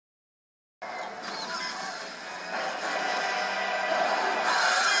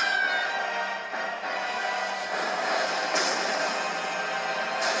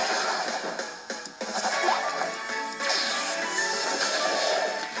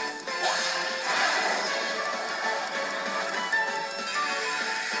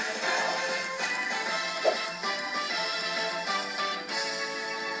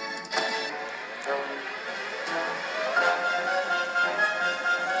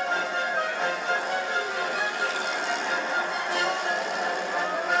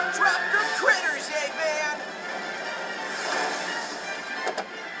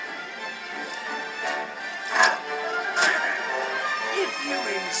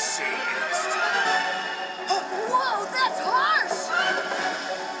changed. Whoa, that's harsh!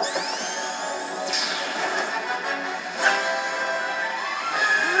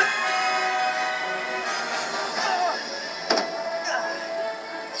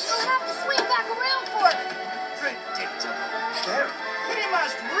 You'll have to swing back around for it. Predictable. He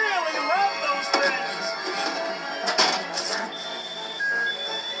must really love those things.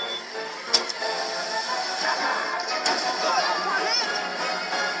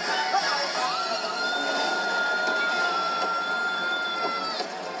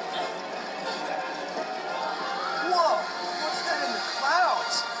 Whoa! What's that in the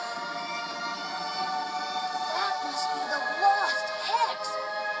clouds? That must be the lost hex.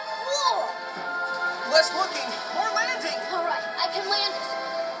 Cool. Less looking, more landing. All right, I can land it,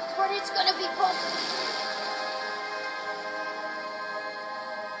 but it's gonna be bumpy.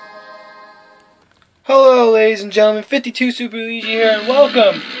 Hello, ladies and gentlemen, 52superluigi here, and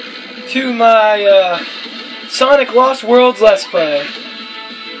welcome to my Sonic Lost Worlds Let's Play.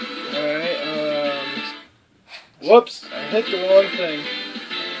 Alright, whoops, I hit the wrong thing.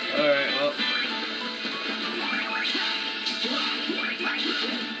 Alright, well.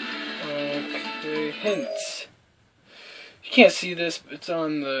 Okay, hints. You can't see this, but it's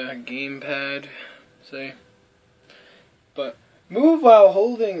on the gamepad, see? But, move while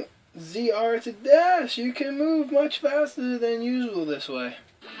holding ZR to dash. You can move much faster than usual this way.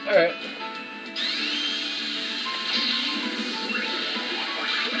 Alright.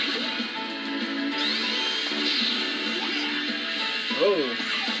 Oh.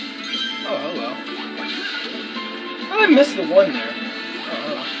 Oh, hello. Oh, I missed the one there.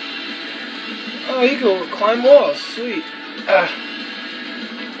 Oh, oh, you can climb walls. Sweet. Oh,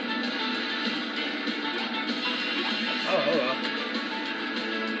 hello.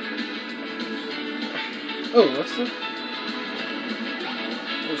 Oh, what's the...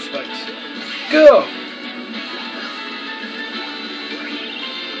 Oh, spikes. Go!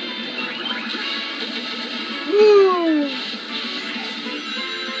 Woo!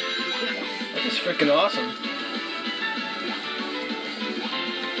 That is freaking awesome.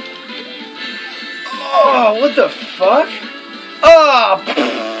 Oh, what the fuck? Oh!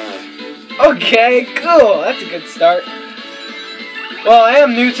 Okay, cool. That's a good start. Well, I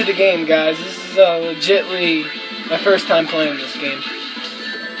am new to the game, guys. This is legitly my first time playing this game.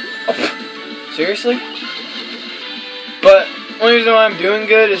 Oh, seriously? But the only reason why I'm doing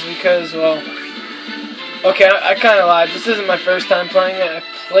good is because, well, okay, I kind of lied. This isn't my first time playing it. I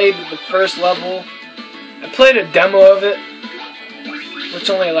played the first level. I played a demo of it, which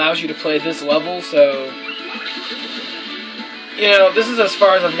only allows you to play this level, so, you know, this is as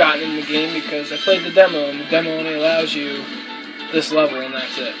far as I've gotten in the game because I played the demo, and the demo only allows you this level, and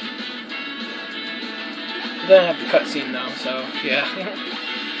that's it. Then I have the cutscene now, so yeah.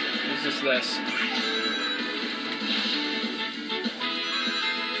 It's just this.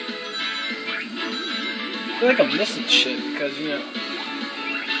 I feel like I'm missing shit because, you know.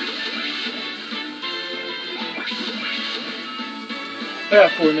 I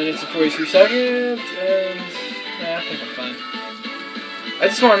got 4 minutes and 42 seconds, and yeah, I think I'm fine. I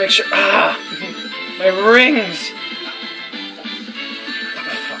just want to make sure. Ah! My rings!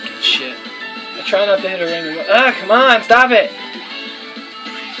 Shit. I try not to hit a ring. Ah, come on, stop it!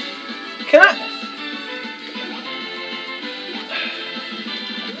 Can I?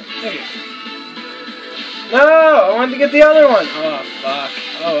 Thank you. No! I wanted to get the other one! Oh, fuck.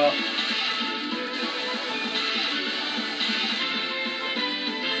 Oh, well.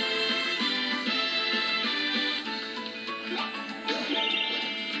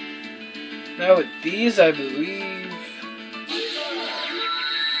 Now with these, I believe...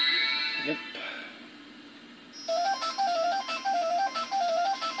 Yep.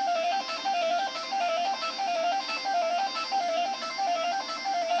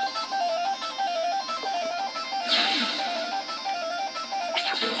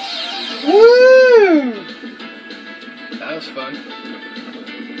 Woo! That was fun.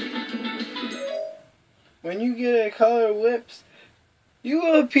 When you get a color whips, you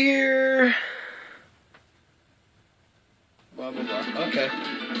will appear... Blah, blah, blah. Okay.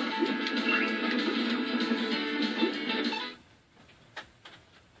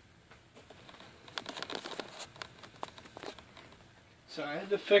 So I had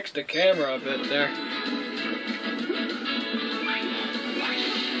to fix the camera a bit there.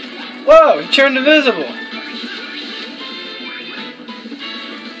 Whoa, he turned invisible.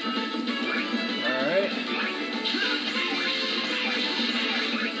 Alright.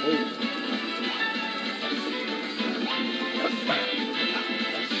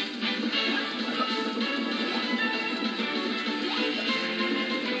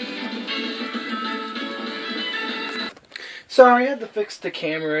 Sorry, I had to fix the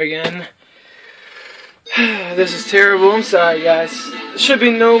camera again. This is terrible. I'm sorry, guys. There should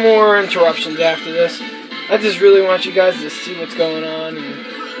be no more interruptions after this. I just really want you guys to see what's going on. And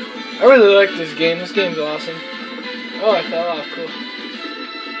I really like this game. This game's awesome. Oh, I fell off. Cool.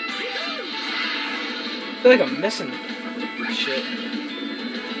 I feel like I'm missing shit.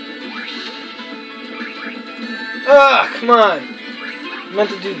 Ah, come on. I meant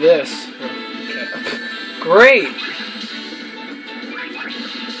to do this. Okay. Great.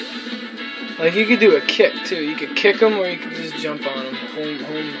 Like, you could do a kick, too. You could kick them, or you could just jump on them.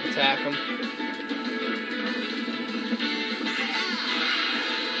 Home attack them.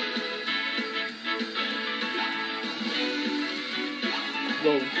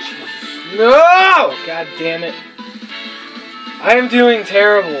 Whoa, Jesus. No! God damn it. I am doing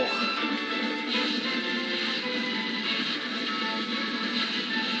terrible.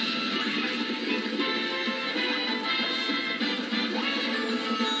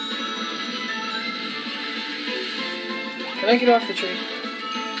 Can I get off the tree?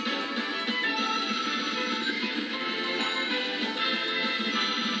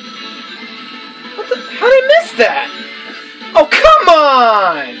 What the? How did I miss that? Oh, come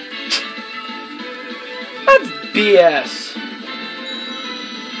on! That's BS.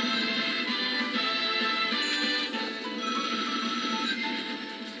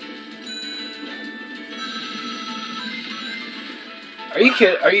 Are you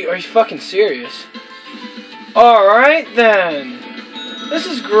kidding? Are you fucking serious? Alright then. This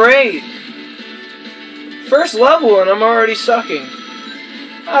is great. First level and I'm already sucking.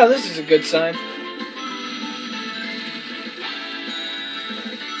 Ah, this is a good sign.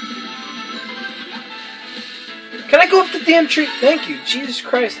 Can I go up the damn tree? Thank you. Jesus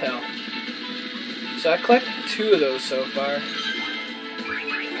Christ, hell. So I collected 2 of those so far.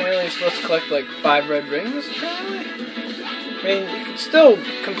 Apparently you're supposed to collect like 5 red rings, apparently. I mean, you can still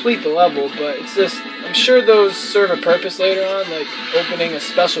complete the level, but it's just, I'm sure those serve a purpose later on, like opening a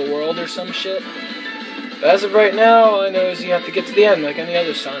special world or some shit. But as of right now, all I know is you have to get to the end, like any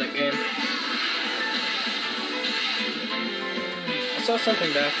other Sonic game. I saw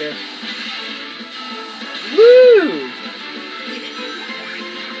something back there. Woo!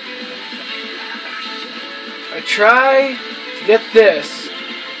 I try to get this,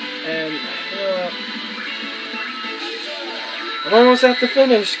 and you know what? I'm almost at the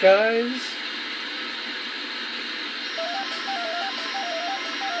finish, guys.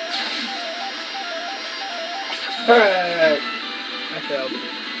 Alright. I failed.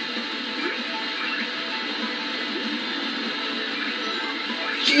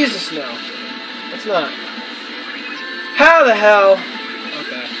 Jesus, no. It's not. How the hell?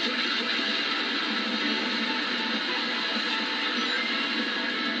 Okay.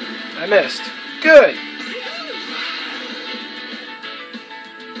 I missed. Good.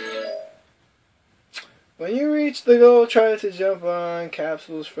 When you reach the goal, try to jump on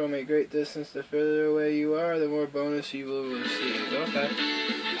capsules from a great distance. The further away you are, the more bonus you will receive. Okay.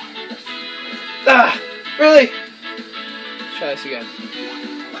 Ah! Really? Let's try this again.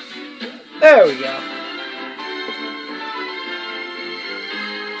 There we go.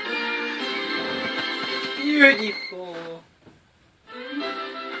 Beautiful.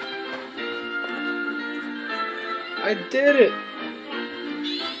 I did it.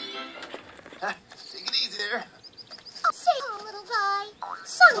 Oh, little guy.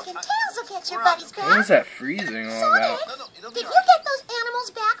 Sonic and Tails will get your buddies back. What is that freezing all about? Sonic, did you get those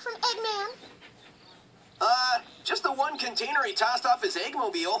animals back from Eggman? Just the one container he tossed off his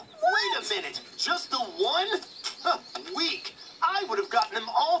Eggmobile. Wait a minute, just the one? Weak. I would have gotten them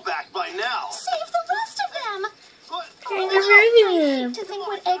all back by now. Save the rest of them. What? I hate to think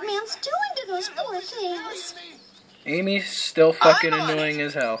what Eggman's doing to those poor things. Amy's still fucking annoying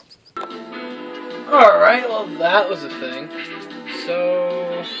as hell. Alright, well that was a thing.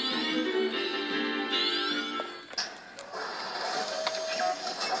 So...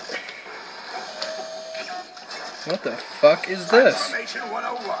 what the fuck is this? Transformation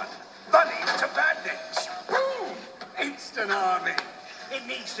 101. Bunnies to badniks. Boom! Instant army. It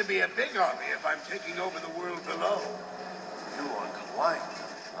needs to be a big army if I'm taking over the world below. You are quite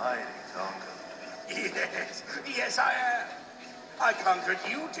a mighty conqueror. Yes, I am. I conquered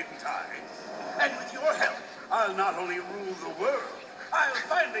you, didn't I? And with your help, I'll not only rule the world, I'll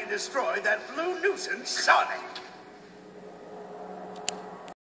finally destroy that blue nuisance, Sonic.